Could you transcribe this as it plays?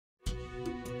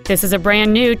This is a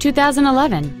brand new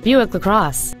 2011 Buick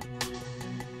LaCrosse.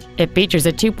 It features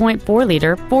a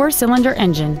 2.4-liter four-cylinder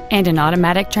engine and an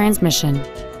automatic transmission.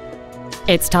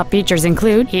 Its top features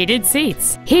include heated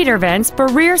seats, heater vents for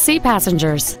rear seat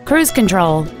passengers, cruise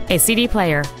control, a CD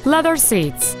player, leather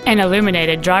seats, an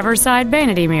illuminated driver's side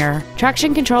vanity mirror,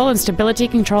 traction control and stability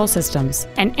control systems,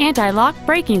 an anti-lock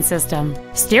braking system,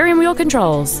 steering wheel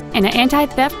controls, and an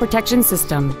anti-theft protection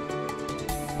system.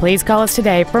 Please call us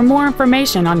today for more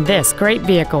information on this great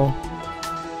vehicle.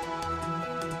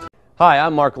 Hi,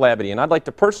 I'm Mark Labadie, and I'd like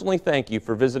to personally thank you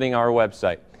for visiting our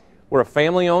website. We're a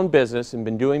family-owned business and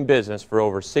been doing business for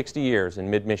over 60 years in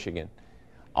mid-Michigan.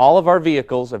 All of our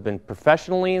vehicles have been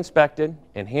professionally inspected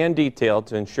and hand-detailed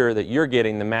to ensure that you're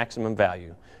getting the maximum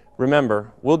value.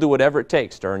 Remember, we'll do whatever it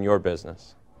takes to earn your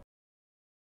business.